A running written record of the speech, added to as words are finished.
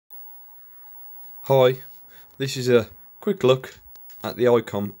Hi, this is a quick look at the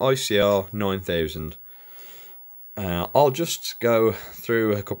Icom IC-R9000. I'll just go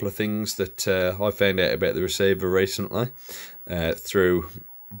through a couple of things that I found out about the receiver recently through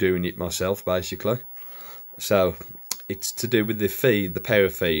doing it myself, basically. So it's to do with the feed, the power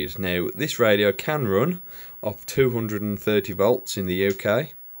feed. Now this radio can run off 230 volts in the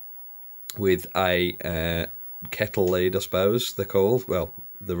UK with a kettle lead, I suppose they're called. Well,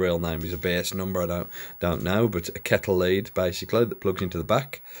 the real name is a base number, I don't know, but a kettle lead basically that plugs into the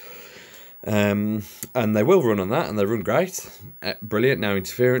back. And they will run on that, and they run great, brilliant, no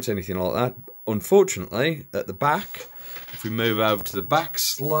interference, anything like that. Unfortunately, at the back, if we move over to the back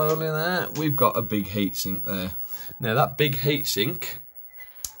slowly there, we've got a big heatsink there. Now that big heatsink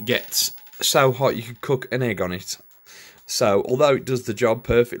gets so hot you could cook an egg on it. So, although it does the job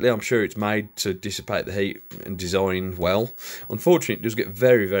perfectly, I'm sure it's made to dissipate the heat and designed well. Unfortunately, it does get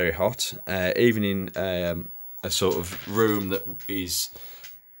very, very hot, even in a sort of room that is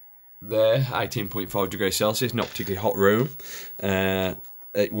there, 18.5 degrees Celsius, not particularly hot room.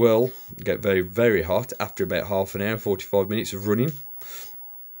 It will get very, very hot after about half an hour, 45 minutes of running.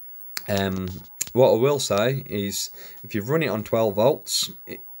 What I will say is, if you run it on 12 volts,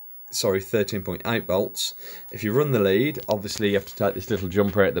 13.8 volts. If you run the lead, obviously you have to take this little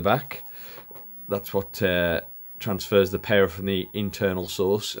jumper out the back. That's what transfers the power from the internal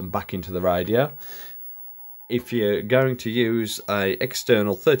source and back into the radio. If you're going to use a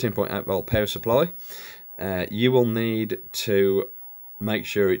external 13.8 volt power supply, you will need to make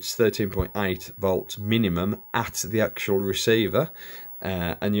sure it's 13.8 volts minimum at the actual receiver,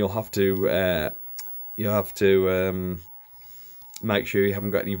 and you'll have to make sure you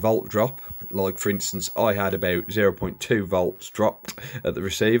haven't got any volt drop. Like, for instance, I had about 0.2 volts dropped at the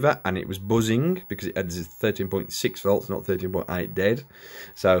receiver, and it was buzzing because it had 13.6 volts, not 13.8 dead.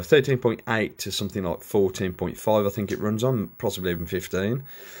 So 13.8 to something like 14.5, I think it runs on, possibly even 15.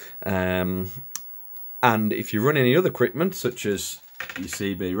 And if you run any other equipment, such as your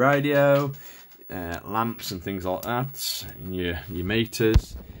CB radio, lamps and things like that, and your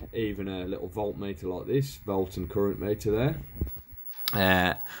meters, even a little voltmeter like this, volt and current meter there,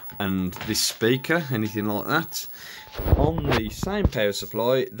 and this speaker, anything like that, on the same power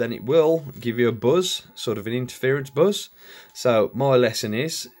supply, then it will give you a buzz, sort of an interference buzz. So my lesson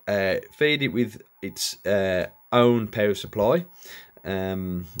is, feed it with its own power supply.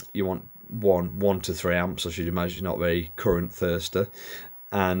 You want 1 to 3 amps, I should imagine, not very current thirster.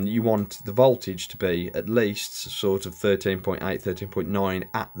 And you want the voltage to be at least sort of 13.8, 13.9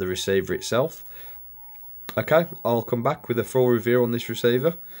 at the receiver itself. Okay, I'll come back with a full review on this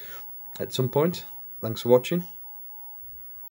receiver at some point. Thanks for watching.